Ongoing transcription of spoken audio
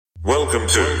Welcome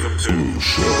to Blue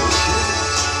Show.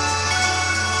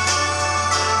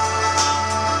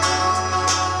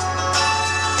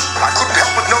 I couldn't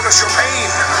help but notice your pain.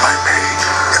 My pain,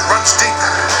 it runs deep.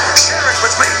 Share it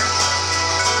with me.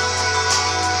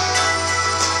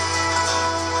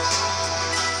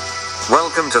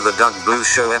 Welcome to the Doug Blue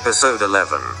Show episode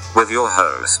 11, with your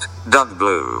host, Doug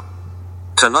Blue.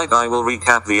 Tonight I will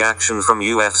recap the action from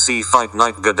UFC Fight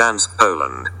Night Gdansk,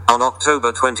 Poland, on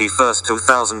October 21,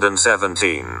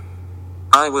 2017.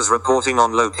 I was reporting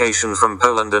on location from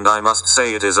Poland and I must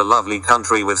say it is a lovely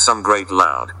country with some great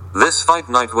loud. This fight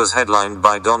night was headlined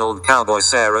by Donald Cowboy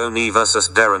Cerrone vs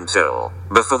Darren Till.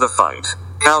 Before the fight,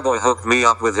 Cowboy hooked me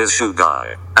up with his shoe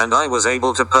guy, and I was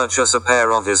able to purchase a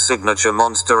pair of his signature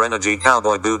Monster Energy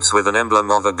cowboy boots with an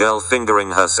emblem of a girl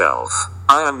fingering herself.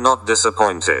 I am not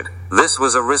disappointed. This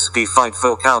was a risky fight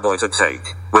for Cowboy to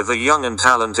take, with the young and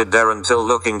talented Darren Till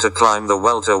looking to climb the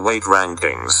welterweight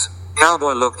rankings.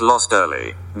 Cowboy looked lost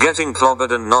early, getting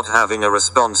clobbered and not having a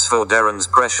response for Darren's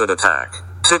pressured attack.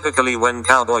 Typically when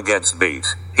Cowboy gets beat,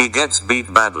 he gets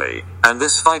beat badly, and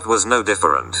this fight was no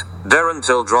different. Darren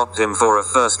Till dropped him for a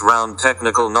first-round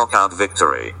technical knockout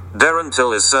victory. Darren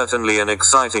Till is certainly an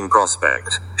exciting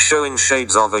prospect, showing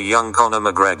shades of a young Conor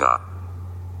McGregor.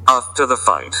 After the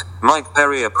fight, Mike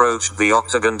Perry approached the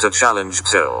octagon to challenge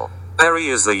Till. Perry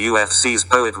is the UFC's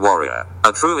poet warrior,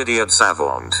 a true idiot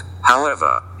savant.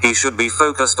 However, he should be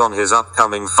focused on his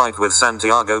upcoming fight with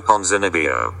Santiago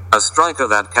Ponzinibbio, a striker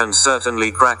that can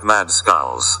certainly crack mad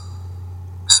skulls.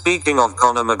 Speaking of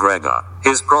Conor McGregor,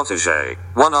 his protege,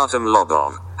 one Artem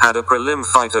Lobov, had a prelim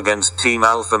fight against Team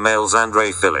Alpha Male's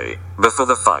Andre Fili. Before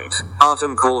the fight,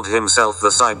 Artem called himself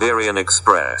the Siberian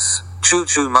Express.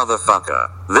 Choo-choo motherfucker.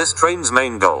 This train's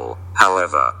main goal,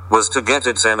 however, was to get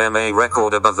its MMA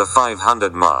record above the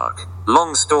 500 mark.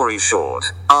 Long story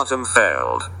short, Artem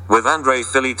failed, with Andre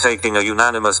Fili taking a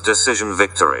unanimous decision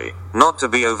victory, not to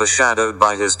be overshadowed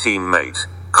by his teammate.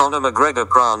 Conor McGregor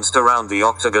pranced around the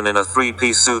octagon in a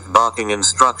three-piece suit barking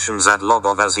instructions at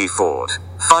Lobov as he fought.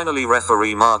 Finally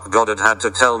referee Mark Goddard had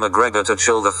to tell McGregor to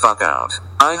chill the fuck out.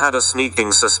 I had a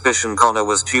sneaking suspicion Conor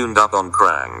was tuned up on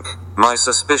crank. My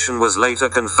suspicion was later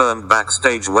confirmed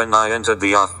backstage when I entered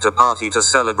the after party to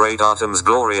celebrate Artem's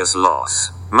glorious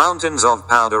loss. Mountains of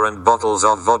powder and bottles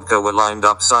of vodka were lined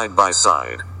up side by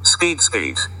side. Skeet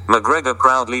skeet. McGregor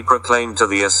proudly proclaimed to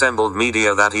the assembled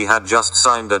media that he had just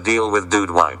signed a deal with Dude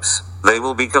Wipes. They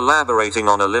will be collaborating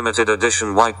on a limited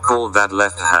edition wipe called That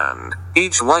Left Hand.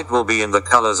 Each wipe will be in the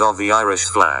colors of the Irish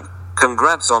flag.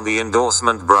 Congrats on the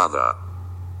endorsement, brother.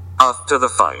 After the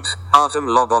fight, Artem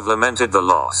Lobov lamented the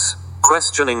loss,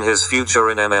 questioning his future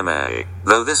in MMA,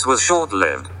 though this was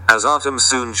short-lived, as Artem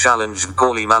soon challenged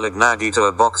Paulie Malignaggi to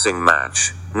a boxing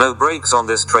match. No brakes on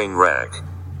this train wreck.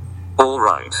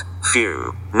 Alright,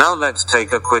 phew. Now let's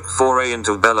take a quick foray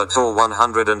into Bellator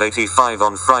 185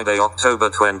 on Friday,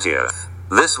 October 20th.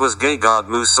 This was Gegard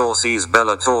Mousasi's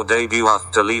Bellator debut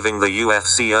after leaving the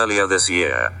UFC earlier this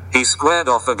year. He squared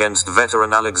off against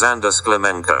veteran Alexander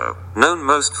Sklemenko, known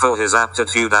most for his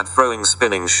aptitude at throwing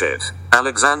spinning shit.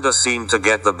 Alexander seemed to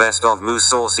get the best of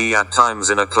Mousasi at times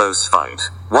in a close fight.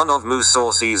 One of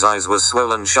Mousasi's eyes was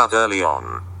swollen shut early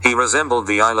on. He resembled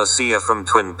the Isla Sia from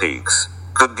Twin Peaks.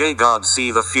 Could Gegard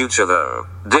see the future though?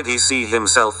 Did he see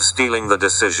himself stealing the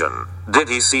decision? Did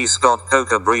he see Scott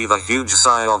Coker breathe a huge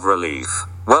sigh of relief?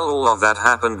 Well, all of that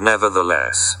happened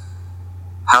nevertheless.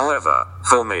 However,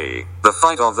 for me, the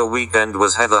fight of the weekend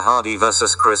was Heather Hardy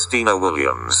vs Christina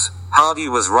Williams. Hardy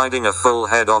was riding a full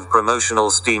head of promotional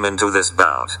steam into this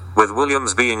bout, with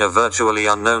Williams being a virtually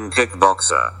unknown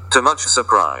kickboxer. To much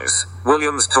surprise,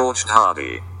 Williams torched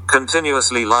Hardy,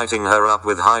 continuously lighting her up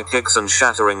with high kicks and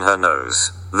shattering her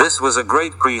nose. This was a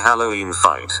great pre-Halloween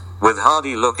fight, with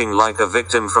Hardy looking like a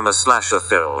victim from a slasher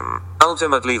film.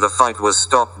 Ultimately the fight was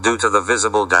stopped due to the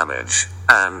visible damage,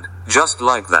 and, just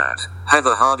like that,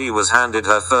 Heather Hardy was handed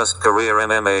her first career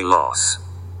MMA loss.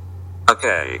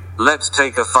 Okay, let's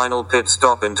take a final pit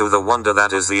stop into the wonder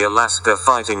that is the Alaska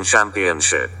Fighting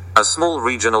Championship, a small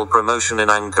regional promotion in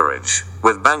Anchorage,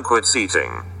 with banquet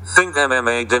seating. Think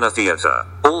MMA dinner theater.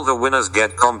 All the winners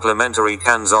get complimentary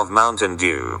cans of Mountain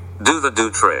Dew. Do the do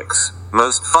tricks.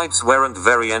 Most fights weren't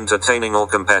very entertaining or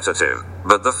competitive,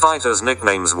 but the fighters'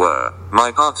 nicknames were.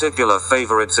 My particular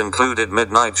favorites included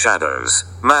Midnight Shadows,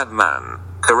 Madman,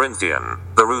 Corinthian,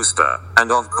 The Rooster,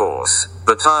 and of course,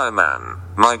 The Tire Man.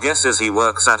 My guess is he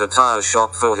works at a tire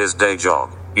shop for his day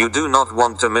job. You do not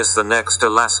want to miss the next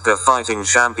Alaska Fighting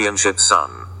Championship,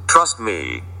 son. Trust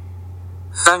me.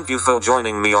 Thank you for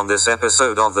joining me on this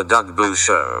episode of the Doug Blue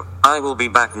Show. I will be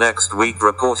back next week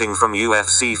reporting from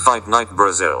UFC Fight Night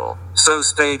Brazil, so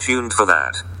stay tuned for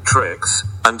that. tricks.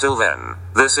 Until then,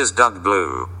 this is Doug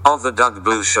Blue, of The Doug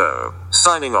Blue Show,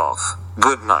 signing off.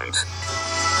 Good night.